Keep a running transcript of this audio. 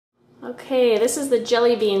Okay, this is the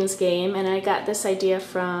jelly beans game, and I got this idea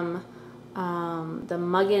from the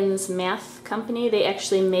Muggins Math Company. They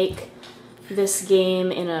actually make this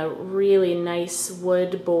game in a really nice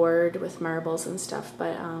wood board with marbles and stuff,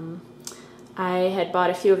 but I had bought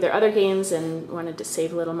a few of their other games and wanted to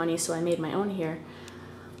save a little money, so I made my own here.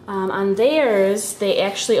 On theirs, they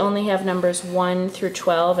actually only have numbers 1 through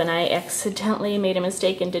 12, and I accidentally made a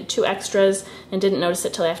mistake and did 2 extras and didn't notice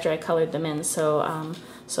it till after I colored them in. So,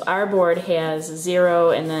 so our board has 0,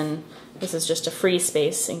 and then this is just a free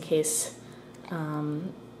space in case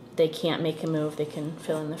they can't make a move. They can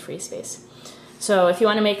fill in the free space. So if you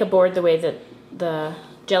want to make a board the way that the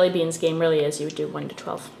jelly beans game really is, you would do 1 to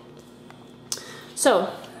 12. So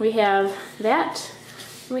we have that.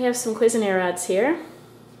 We have some Cuisenaire rods here.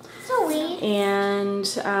 Sweet.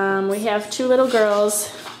 And we have 2 little girls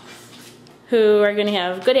who are going to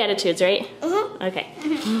have good attitudes, right? Mm-hmm. Okay.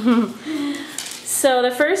 So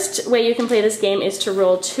the first way you can play this game is to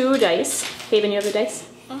roll 2 dice. Haven, you have the dice?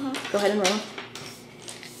 Mm-hmm. Go ahead and roll.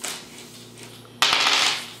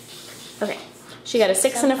 Okay. She got a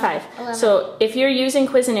 6 and a 5. 11. So if you're using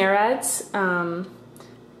Cuisenaire rods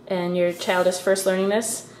and your child is first learning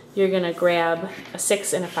this, you're going to grab a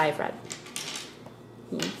 6 and a 5 rod.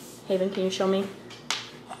 Haven, can you show me?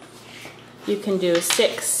 You can do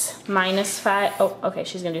 6 minus 5. Oh, okay,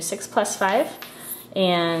 she's going to do 6 plus 5.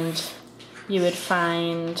 And you would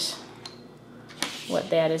find what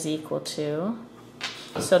that is equal to.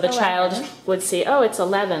 So the 11. child would see, oh, it's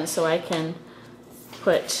 11, so I can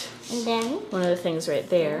put And then one of the things right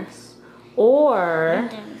there. Or and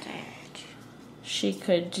then she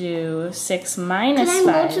could do 6 minus 5. Can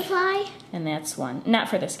I multiply? And that's 1. Not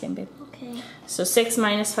for this game, babe. Okay. So 6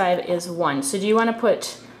 minus 5 is 1. So do you want to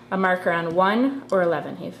put a marker on 1 or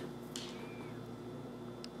 11, Have?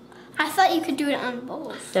 I thought you could do it on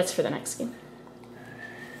both. That's for the next game.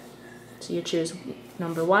 So you choose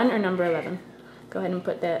number 1 or number 11. Go ahead and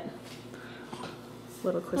put that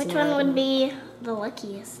little Cuisenaire. Which one would be the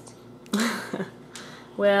luckiest?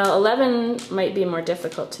 Well, 11 might be more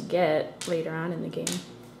difficult to get later on in the game.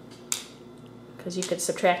 Because you could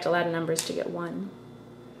subtract a lot of numbers to get 1.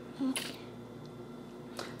 Okay.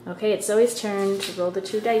 Okay, it's Zoe's turn to roll the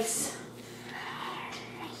 2 dice.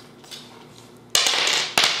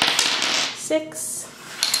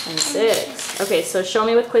 6 and 6. Okay, so show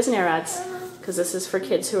me with Cuisenaire rods, because this is for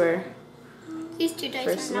kids who are These 2 dice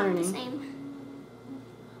first are not learning. the same.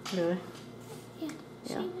 Really? Yeah.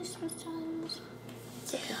 Yeah. See, this one's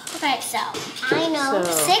okay, so I know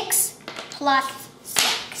So- 6 plus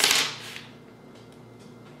 6.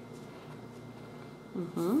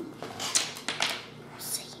 Mm-hmm.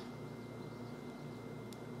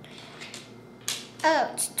 Oh,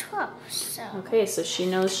 it's 12. So Okay, so she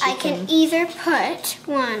knows she I can either put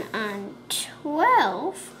 1 on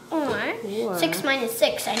 12 or 6 minus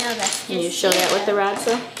 6. I know that's Can you just show that with the rods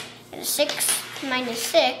though? 6 minus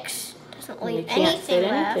 6 doesn't You leave can't fit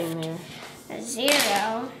anything left. anything there. A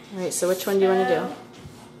 0. Alright, so which one do you want to do?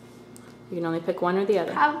 You can only pick one or the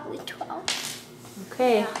other. Probably 12.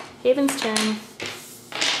 Okay, Haven's turn.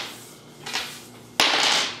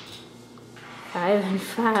 5 and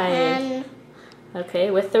 5. And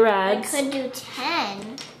Okay, with the I rods, could do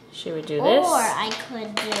 10. she would do this. Or I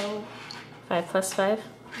could do 5 plus 5?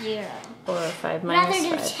 0. Or 5 I'd minus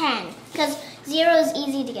rather do 5? 10 because 0 is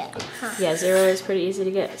easy to get. Huh. Yeah, 0 is pretty easy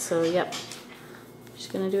to get, so yep. She's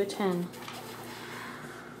going to do a 10.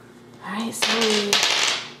 Alright, so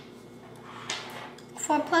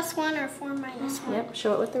 4 plus 1 or 4 minus 1? yep,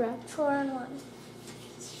 show it with the rods. 4 and 1.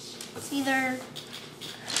 It's either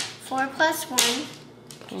 4 plus 1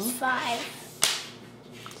 is 5.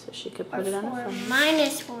 So she could Or put it on a 4 phone.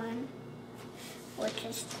 minus 1, which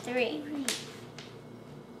is 3.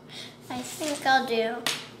 I think I'll do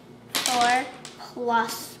 4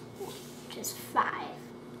 plus 1, which is 5.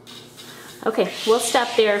 Okay, we'll stop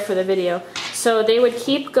there for the video. So they would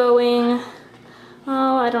keep going.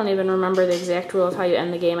 Oh, I don't even remember the exact rule of how you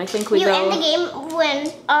end the game. I think we You go end the game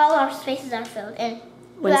when all our spaces are filled. And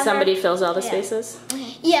when whoever- somebody fills all the Yeah. spaces.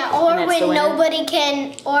 Yeah, And or that's the when winner? nobody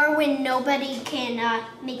can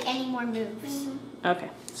make any more moves. Okay,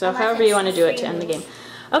 so Unless however you it's want to do it to free end the moves. game.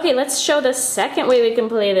 Okay, let's show the second way we can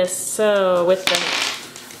play this. So with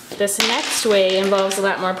this next way involves a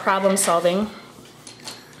lot more problem solving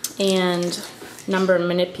and number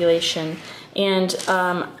manipulation. And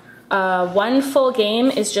one full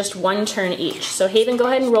game is just 1 turn each. So Haven, go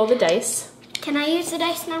ahead and roll the dice. Can I use the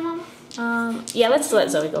dice now, Mom? Yeah, let's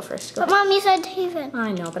let Zoe go first. Go But ahead. Mom, you said Haven.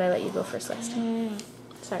 I know, but I let you go first last time.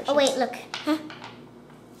 Sorry. Oh wait, look. Huh?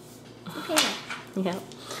 Okay. Yeah.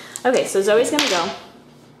 Okay, so Zoe's gonna go.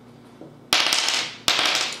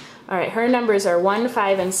 All right, her numbers are 1,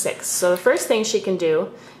 5, and 6. So the first thing she can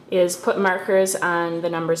do is put markers on the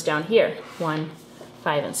numbers down here. 1,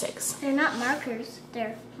 5, and 6. They're not markers,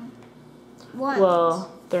 they're ones. Well,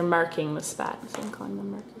 they're marking the spot, so I'm calling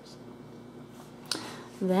them markers.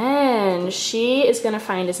 Then she is going to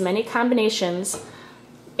find as many combinations,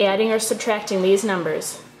 adding or subtracting these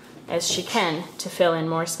numbers, as she can to fill in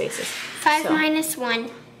more spaces. 5 minus 1.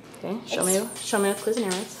 Okay, show me with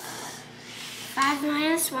Cuisenaire Rods. 5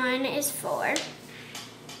 minus 1 is 4. Okay.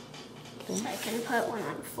 So I can put 1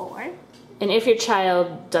 on 4. And if your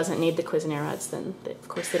child doesn't need the Cuisenaire Rods, then of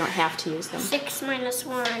course they don't have to use them. 6 minus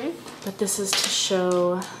 1. But this is to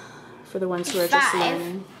show for the ones who are just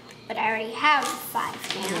learning. But I already have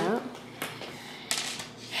 5 now. Yep.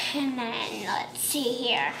 And then let's see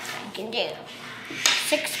here. I can do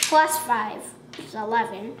 6 plus 5 is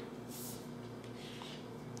 11.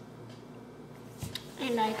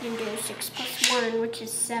 And I can do 6 plus 1, which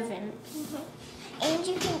is 7. And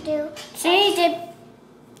you can do... See, did...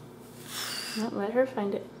 Well, let her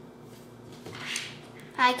find it.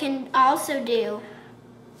 I can also do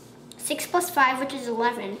 6 plus 5, which is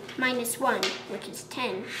 11, minus 1, which is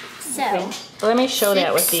 10. So, okay. Well, let me show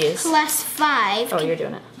that with these. 6 plus 5... Oh, you're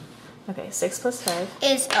doing it. Okay, 6 plus 5.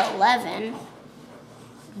 Is 11.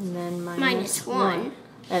 And then Minus 1.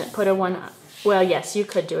 And put a 1... Well, yes, you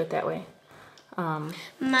could do it that way.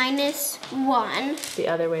 Minus 1. The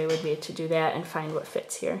other way would be to do that and find what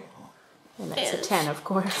fits here. And that's a 10, of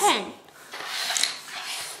course. 10.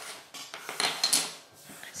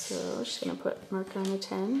 So she's going to put marker on a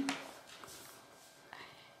 10.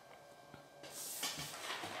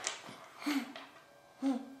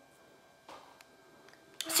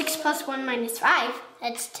 Six plus 1 minus 5,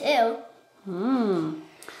 that's 2.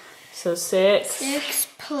 So 6. 6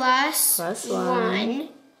 plus 1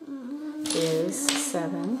 is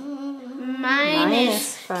 7.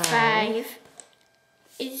 Minus 5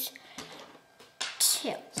 is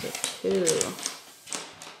 2. So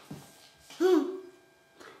 2.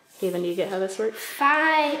 Haven, do you get how this works?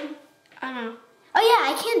 5, oh no. Oh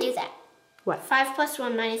yeah, I can do that. What? 5 plus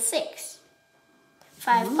 1 minus 6.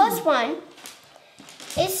 5 plus 1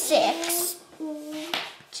 is 6.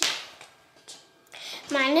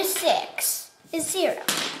 Minus 6 is 0.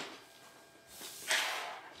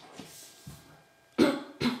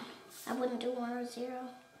 I wouldn't do 1 or 0.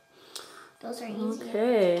 Those are easy.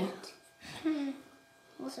 Okay.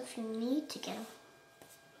 Also, if you need to get them.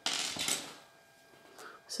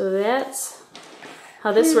 So that's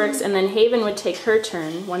how this works. And then Haven would take her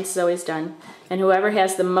turn once Zoe's done. And whoever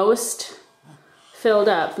has the most filled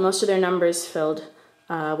up, most of their numbers filled,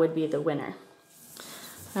 would be the winner.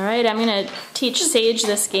 All right, I'm going to teach Sage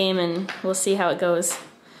this game and we'll see how it goes.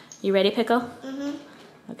 You ready, Pickle?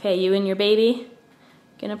 Okay, you and your baby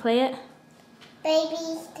gonna play it?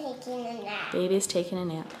 Baby's taking a nap. Baby's taking a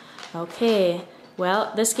nap. Okay,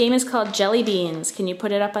 well, this game is called Jelly Beans. Can you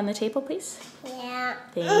put it up on the table, please? Yeah.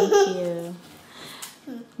 Thank you.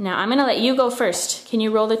 Now, I'm gonna let you go first. Can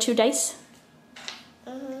you roll the 2 dice?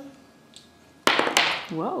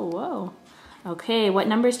 Whoa, whoa. Okay, what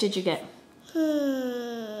numbers did you get?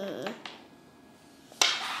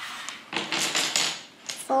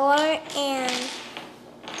 4 and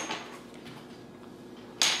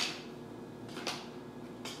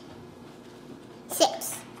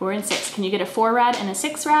 6. 4 and 6. Can you get a 4 rod and a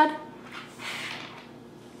 6 rod?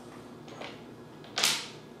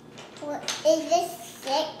 Is this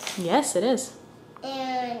 6? Yes, it is.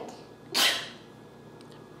 And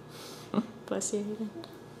Bless you. Hayden.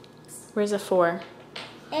 Where's a 4?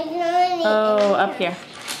 it's Oh, up here.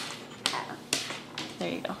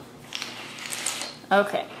 There you go.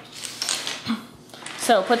 Okay.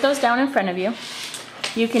 So put those down in front of you.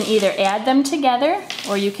 You can either add them together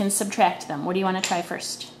or you can subtract them. What do you want to try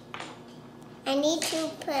first? I need to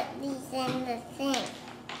put these in the thing.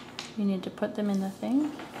 You need to put them in the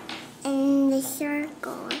thing? In the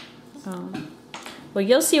circle. Oh. Well,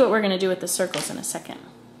 you'll see what we're going to do with the circles in a second.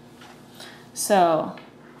 So,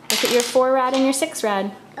 look at your 4 rod and your 6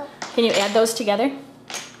 rod. Oh. Can you add those together?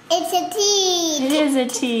 It's a T. It is a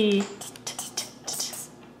T.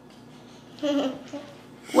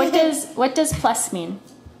 What does plus mean?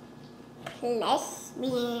 Plus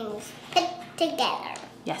means put together.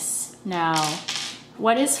 Yes. Now,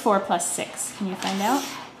 what is 4 plus 6? Can you find out?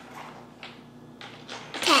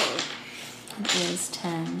 10. It is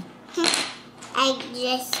 10. I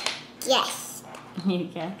just guessed. You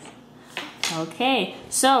guess. Okay,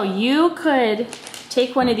 so you could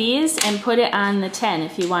take one of these and put it on the 10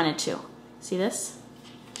 if you wanted to. See this?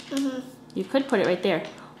 You could put it right there.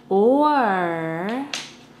 Or,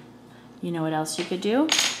 you know what else you could do?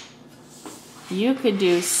 you could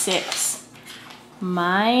do 6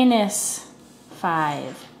 minus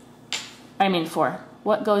 5. I mean 4.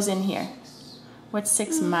 What goes in here? What's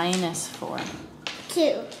 6 minus 4?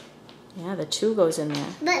 2. Yeah, the 2 goes in there.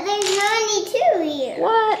 But there's not any 2 here.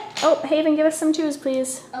 What? Oh, Haven, give us some 2s,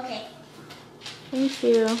 please. Okay. Thank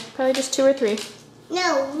you. Probably just 2 or 3.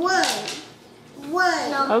 No, 1.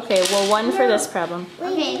 1. No. Okay, well 1 for this problem.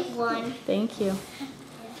 Okay, 1. Thank you.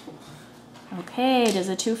 Okay, does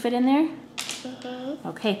a 2 fit in there? Mm-hmm.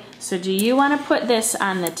 Okay, so do you want to put this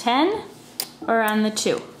on the 10 or on the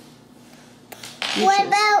 2? What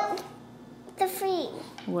about the 3?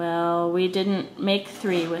 Well, we didn't make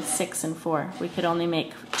 3 with 6 and 4. We could only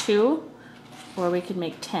make 2, or we could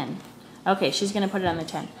make 10. Okay, she's going to put it on the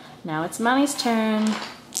 10. Now it's Mommy's turn.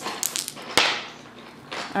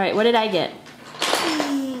 All right, what did I get?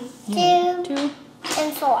 2 2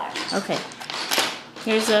 and 4. Okay,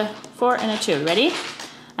 here's a 4 and a 2. Ready?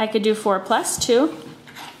 I could do 4 plus 2.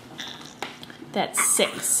 That's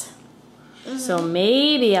 6. So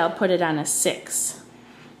maybe I'll put it on a 6.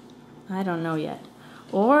 I don't know yet.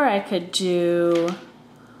 Or I could do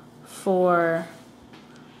 4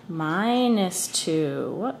 minus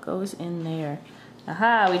 2. What goes in there?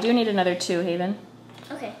 Aha, we do need another 2, Haven.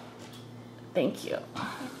 Okay. Thank you.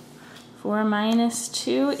 4 minus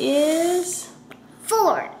 2 is?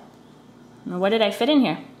 4. Now, what did I fit in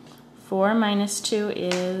here? 4 minus 2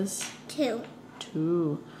 is? 2.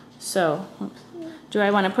 2. So, do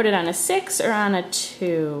I want to put it on a 6 or on a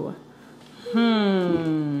 2?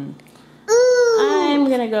 Ooh. I'm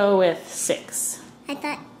going to go with 6. I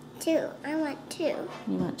thought 2. I want 2. You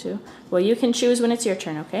want 2? Well, you can choose when it's your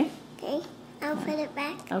turn, okay? Okay. I'll put it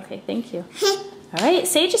back. Okay, thank you. All right,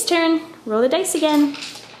 Sage's turn. Roll the dice again.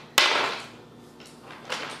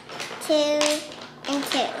 2 and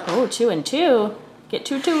 2. Oh, 2 and 2. Get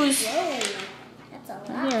 2 2s. Whoa. That's a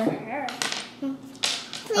lot Here. for her.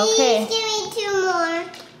 Please Okay. give me 2 more.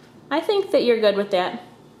 I think that you're good with that.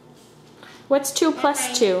 What's 2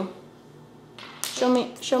 plus 2?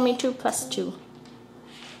 Show me 2 plus 2.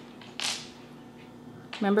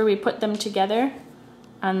 Remember we put them together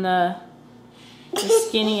on the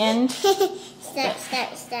skinny end? Stop.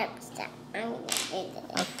 I'm gonna do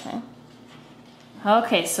this. Okay.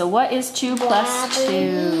 Okay, so what is 2 plus 2?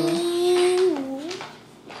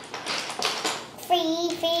 3.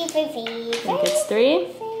 Think it's 3?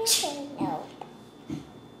 No.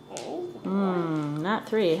 Not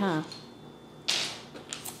 3, huh?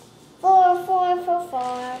 4.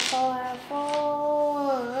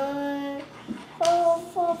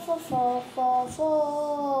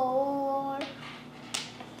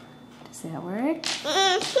 Does that work?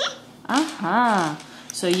 Uh-huh.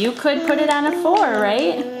 So you could put it on a 4,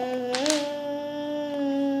 right?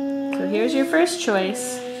 So here's your first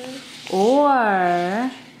choice.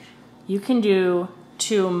 Or you can do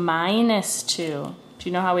 2 minus 2. Do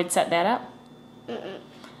you know how we'd set that up?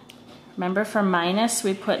 Remember for minus,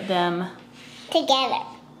 we put them Together.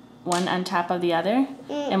 one on top of the other,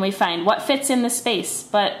 and we find what fits in the space.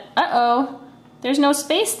 But, uh-oh, there's no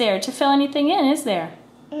space there to fill anything in, is there?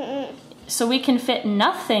 So we can fit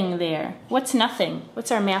nothing there. What's nothing?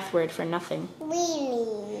 What's our math word for nothing? We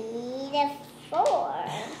need a 4.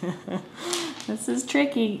 This is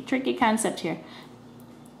tricky concept here.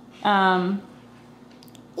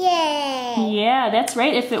 Yay! Yeah, that's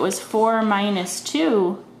right, if it was 4 minus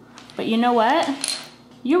 2. But you know what?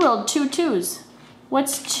 You rolled 2 2s.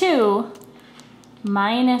 What's 2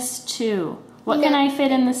 minus 2? What can I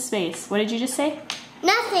fit in this space? What did you just say?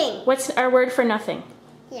 Nothing. What's our word for nothing?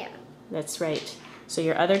 Yeah. That's right. So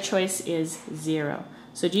your other choice is 0.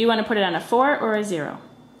 So do you want to put it on a 4 or a 0?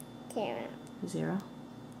 0. 0?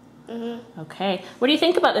 Okay. What do you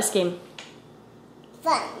think about this game?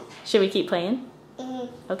 Fun. Should we keep playing?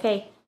 Okay.